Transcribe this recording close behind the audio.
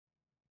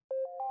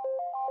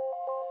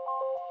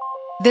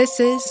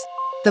This is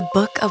The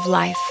Book of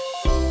Life,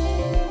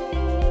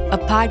 a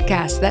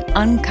podcast that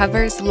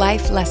uncovers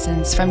life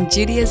lessons from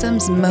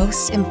Judaism's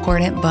most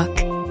important book,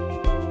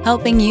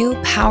 helping you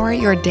power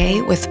your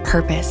day with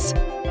purpose.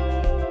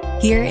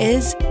 Here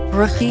is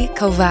Ruchi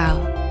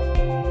Koval.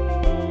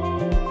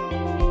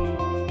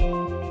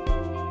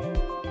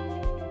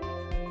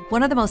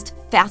 One of the most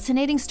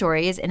fascinating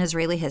stories in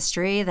Israeli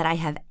history that I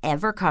have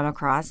ever come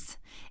across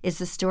is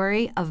the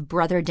story of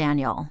Brother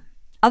Daniel,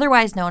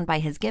 otherwise known by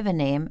his given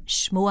name,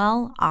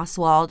 Shmuel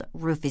Oswald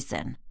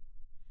Rufison.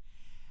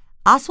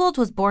 Oswald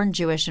was born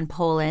Jewish in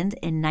Poland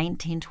in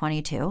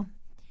 1922,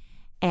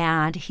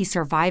 and he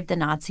survived the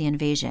Nazi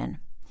invasion.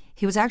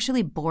 He was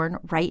actually born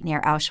right near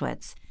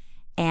Auschwitz,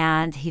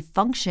 and he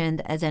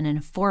functioned as an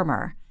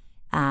informer.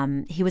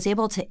 He was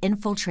able to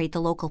infiltrate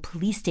the local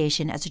police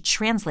station as a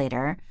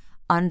translator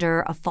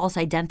under a false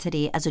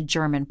identity as a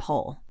German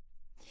Pole.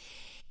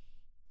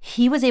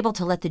 He was able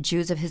to let the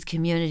Jews of his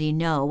community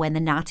know when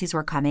the Nazis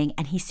were coming,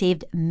 and he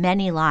saved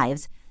many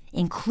lives,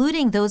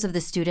 including those of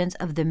the students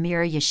of the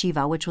Mir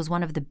Yeshiva, which was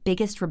one of the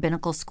biggest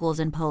rabbinical schools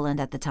in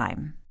Poland at the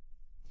time.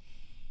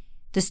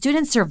 The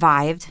students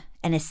survived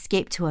and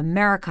escaped to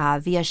America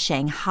via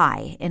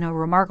Shanghai in a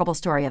remarkable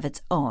story of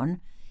its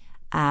own.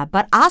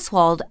 But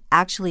Oswald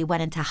actually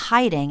went into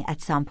hiding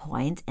at some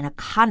point in a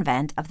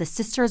convent of the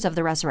Sisters of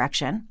the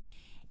Resurrection,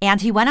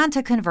 and he went on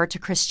to convert to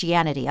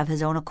Christianity of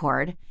his own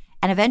accord,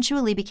 and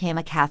eventually became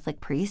a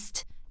Catholic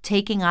priest,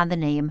 taking on the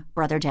name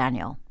Brother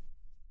Daniel.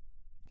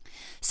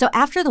 So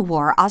after the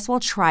war,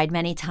 Oswald tried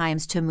many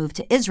times to move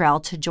to Israel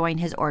to join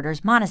his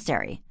order's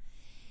monastery.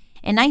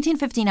 In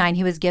 1959,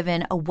 he was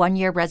given a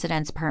one-year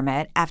residence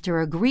permit after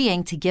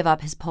agreeing to give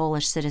up his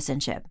Polish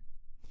citizenship.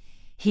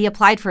 He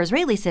applied for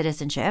Israeli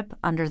citizenship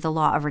under the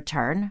law of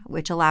return,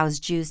 which allows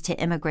Jews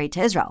to immigrate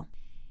to Israel.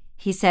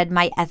 He said,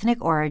 "My ethnic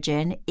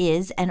origin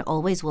is and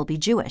always will be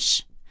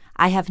Jewish.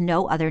 I have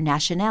no other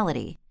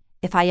nationality.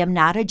 If I am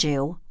not a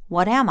Jew,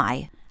 what am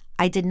I?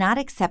 I did not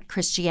accept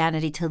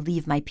Christianity to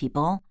leave my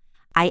people.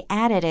 I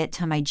added it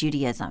to my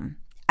Judaism.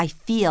 I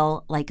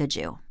feel like a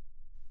Jew."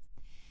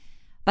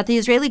 But the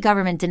Israeli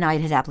government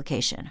denied his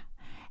application,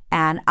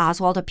 and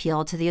Oswald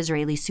appealed to the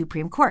Israeli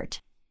Supreme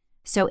Court.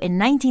 So in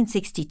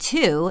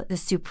 1962, the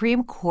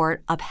Supreme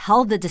Court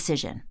upheld the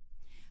decision.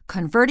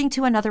 Converting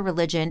to another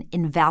religion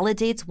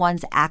invalidates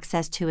one's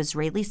access to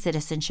Israeli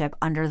citizenship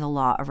under the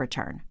law of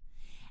return.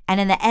 And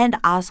in the end,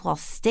 Oswald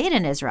stayed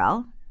in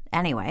Israel,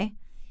 anyway,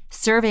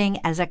 serving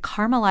as a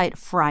Carmelite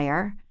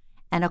friar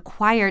and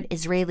acquired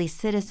Israeli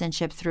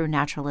citizenship through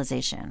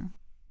naturalization.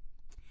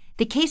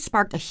 The case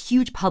sparked a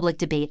huge public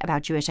debate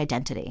about Jewish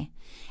identity.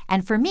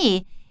 And for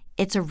me,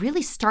 it's a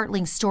really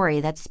startling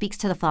story that speaks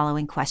to the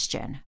following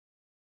question.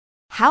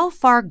 How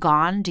far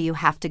gone do you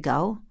have to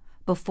go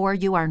before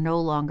you are no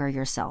longer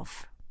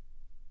yourself?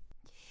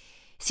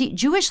 See,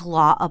 Jewish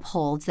law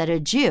upholds that a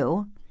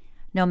Jew,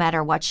 no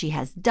matter what she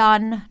has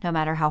done, no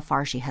matter how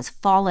far she has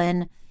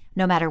fallen,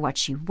 no matter what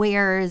she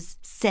wears,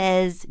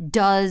 says,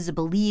 does,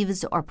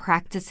 believes, or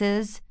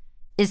practices,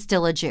 is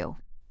still a Jew.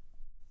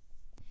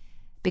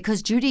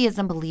 Because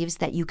Judaism believes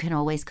that you can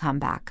always come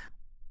back.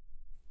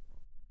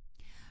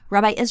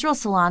 Rabbi Israel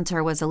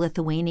Salanter was a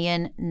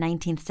Lithuanian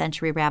 19th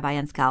century rabbi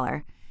and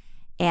scholar,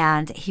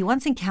 and he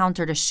once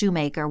encountered a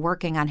shoemaker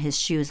working on his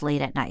shoes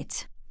late at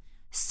night.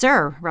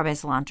 "Sir," Rabbi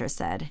Salanter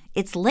said,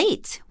 "it's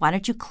late. Why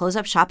don't you close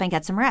up shop and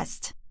get some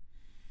rest?"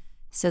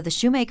 So the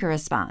shoemaker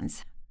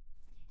responds,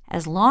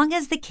 "As long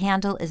as the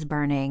candle is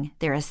burning,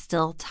 there is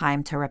still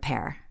time to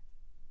repair."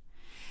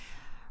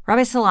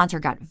 Rabbi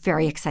Salanter got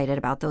very excited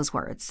about those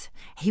words.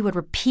 He would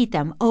repeat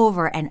them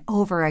over and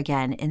over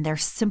again in their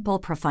simple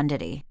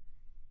profundity.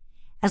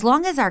 As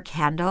long as our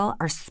candle,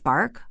 our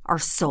spark, our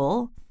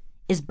soul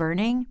is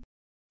burning,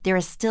 there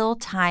is still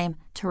time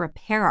to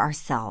repair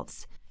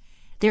ourselves.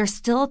 There's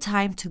still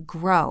time to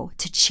grow,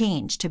 to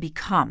change, to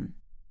become.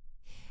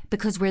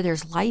 Because where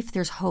there's life,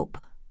 there's hope.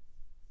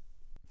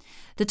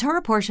 The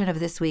Torah portion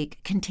of this week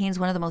contains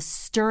one of the most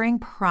stirring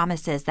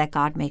promises that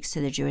God makes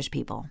to the Jewish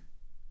people.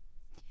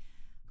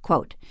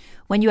 Quote,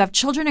 "When you have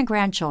children and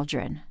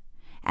grandchildren,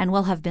 and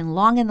will have been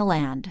long in the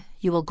land,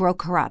 you will grow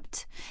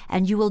corrupt,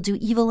 and you will do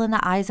evil in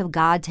the eyes of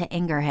God to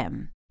anger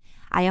him.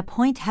 I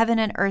appoint heaven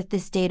and earth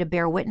this day to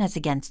bear witness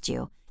against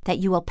you, that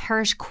you will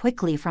perish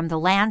quickly from the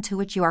land to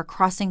which you are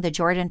crossing the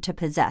Jordan to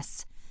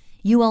possess.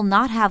 You will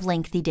not have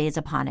lengthy days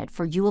upon it,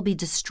 for you will be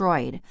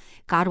destroyed.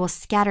 God will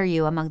scatter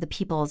you among the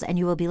peoples, and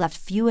you will be left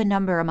few in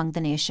number among the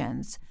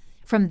nations.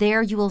 From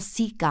there you will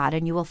seek God,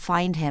 and you will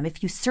find him,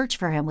 if you search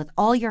for him with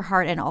all your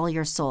heart and all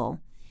your soul.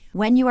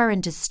 When you are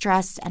in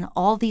distress and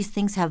all these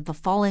things have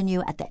befallen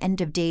you at the end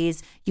of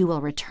days, you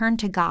will return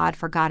to God,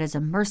 for God is a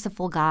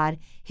merciful God.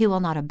 He will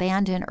not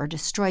abandon or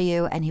destroy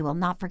you, and he will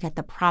not forget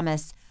the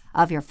promise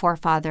of your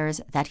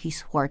forefathers that he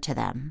swore to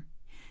them."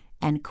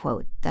 End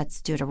quote.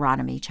 That's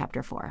Deuteronomy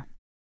chapter 4.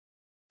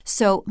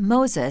 So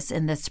Moses,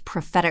 in this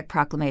prophetic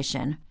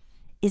proclamation,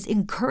 is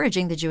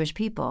encouraging the Jewish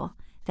people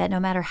that no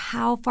matter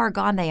how far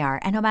gone they are,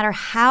 and no matter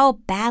how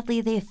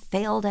badly they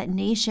failed at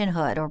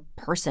nationhood or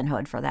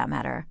personhood for that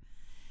matter,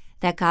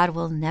 that God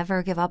will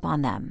never give up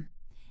on them,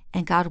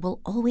 and God will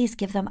always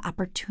give them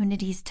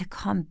opportunities to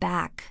come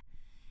back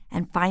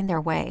and find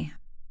their way.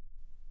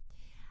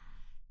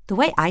 The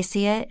way I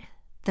see it,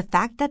 the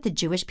fact that the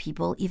Jewish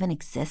people even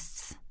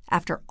exists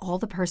after all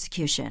the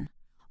persecution,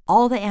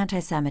 all the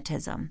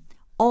anti-Semitism,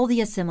 all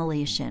the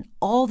assimilation,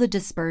 all the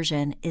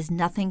dispersion is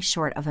nothing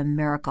short of a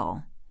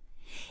miracle.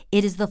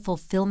 It is the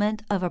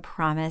fulfillment of a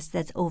promise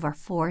that's over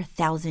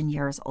 4,000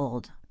 years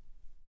old.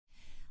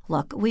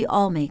 Look, we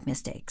all make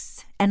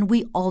mistakes, and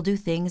we all do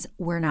things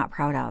we're not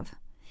proud of.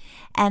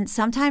 And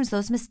sometimes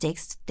those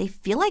mistakes, they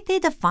feel like they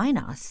define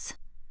us.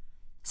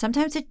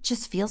 Sometimes it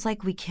just feels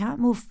like we can't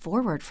move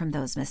forward from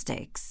those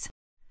mistakes.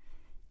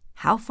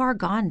 How far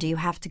gone do you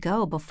have to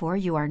go before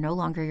you are no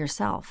longer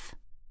yourself?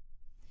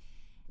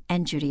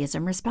 And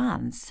Judaism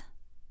responds,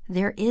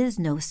 there is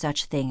no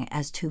such thing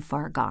as too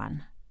far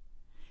gone.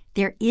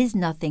 There is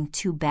nothing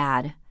too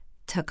bad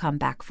to come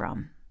back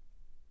from.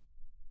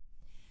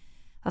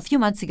 A few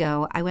months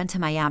ago, I went to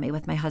Miami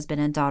with my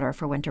husband and daughter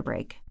for winter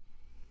break.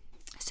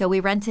 So we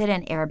rented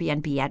an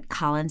Airbnb at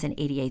Collins and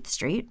 88th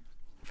Street,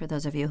 for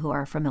those of you who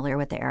are familiar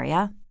with the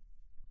area.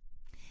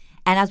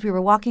 And as we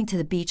were walking to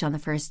the beach on the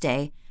first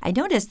day, I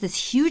noticed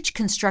this huge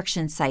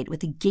construction site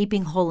with a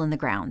gaping hole in the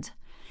ground.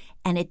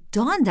 And it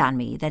dawned on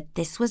me that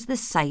this was the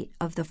site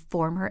of the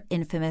former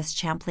infamous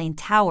Champlain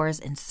Towers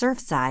in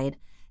Surfside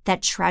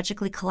that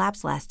tragically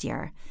collapsed last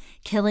year,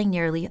 killing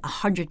nearly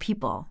 100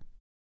 people.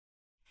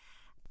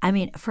 I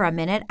mean, for a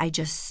minute, I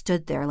just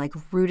stood there like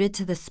rooted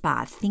to the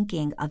spot,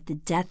 thinking of the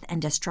death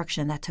and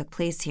destruction that took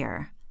place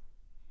here.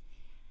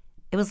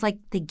 It was like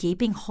the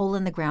gaping hole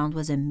in the ground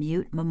was a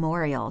mute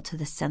memorial to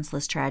the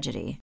senseless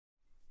tragedy.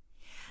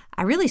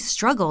 I really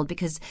struggled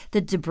because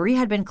the debris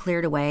had been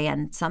cleared away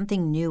and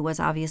something new was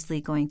obviously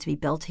going to be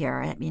built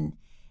here. I mean,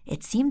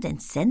 it seemed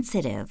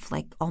insensitive,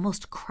 like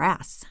almost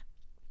crass.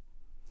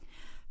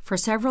 For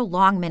several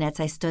long minutes,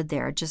 I stood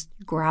there just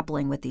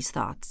grappling with these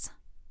thoughts.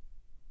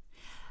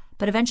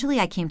 But eventually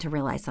I came to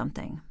realize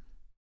something.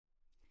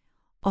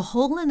 A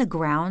hole in the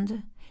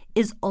ground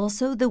is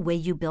also the way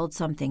you build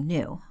something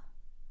new.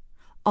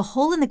 A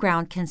hole in the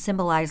ground can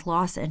symbolize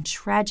loss and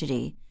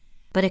tragedy,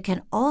 but it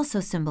can also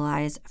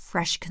symbolize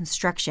fresh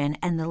construction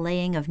and the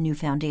laying of new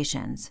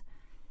foundations.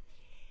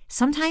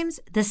 Sometimes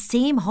the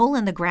same hole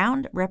in the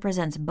ground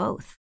represents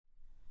both.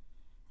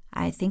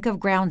 I think of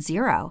Ground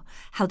Zero,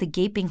 how the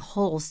gaping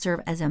holes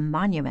serve as a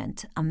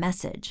monument, a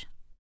message.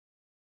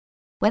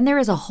 When there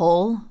is a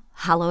hole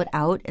hollowed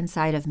out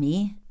inside of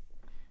me,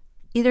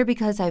 either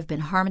because I've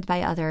been harmed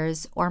by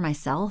others or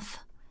myself,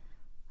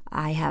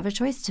 I have a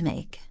choice to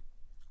make.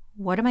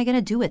 What am I going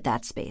to do with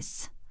that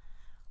space?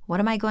 What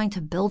am I going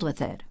to build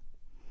with it?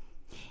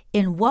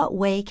 In what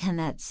way can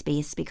that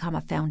space become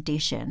a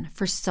foundation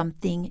for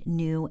something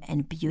new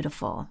and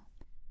beautiful?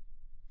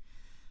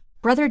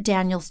 Brother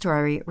Daniel's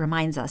story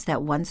reminds us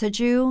that once a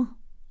Jew,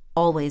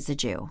 always a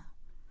Jew.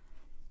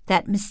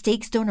 That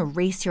mistakes don't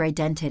erase your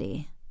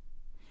identity.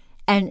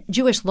 And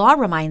Jewish law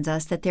reminds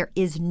us that there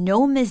is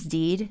no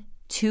misdeed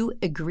too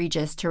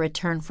egregious to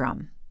return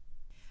from.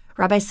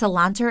 Rabbi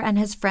Salanter and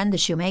his friend the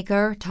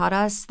shoemaker taught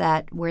us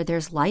that where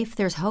there's life,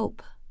 there's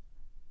hope.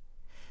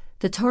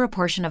 The Torah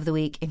portion of the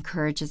week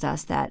encourages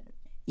us that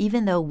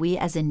even though we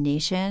as a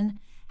nation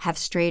have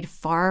strayed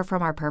far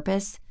from our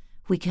purpose,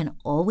 we can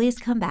always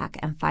come back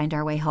and find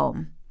our way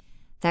home,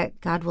 that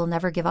God will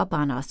never give up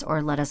on us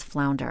or let us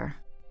flounder.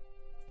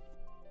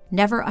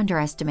 Never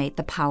underestimate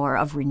the power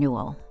of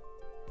renewal.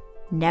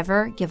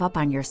 Never give up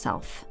on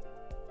yourself.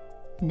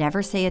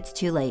 Never say it's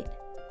too late,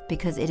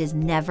 because it is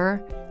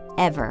never,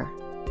 ever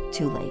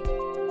too late.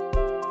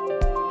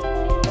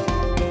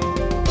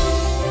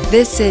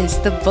 This is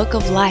the Book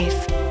of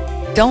Life.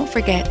 Don't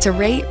forget to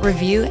rate,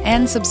 review,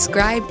 and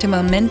subscribe to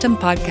Momentum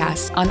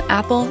Podcast on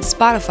Apple,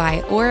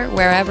 Spotify, or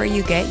wherever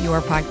you get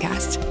your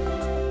podcast.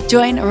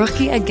 Join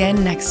Ruchi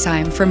again next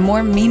time for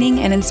more meaning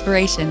and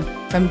inspiration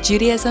from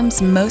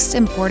Judaism's most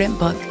important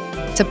book,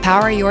 to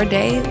power your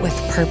day with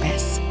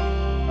purpose.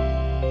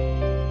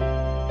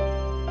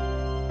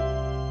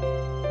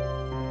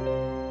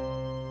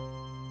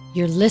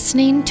 You're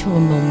listening to a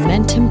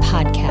Momentum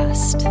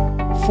Podcast.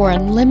 For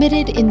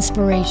unlimited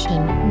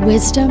inspiration,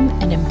 wisdom,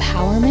 and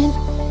empowerment,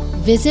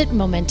 visit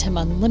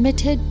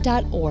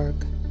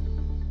MomentumUnlimited.org.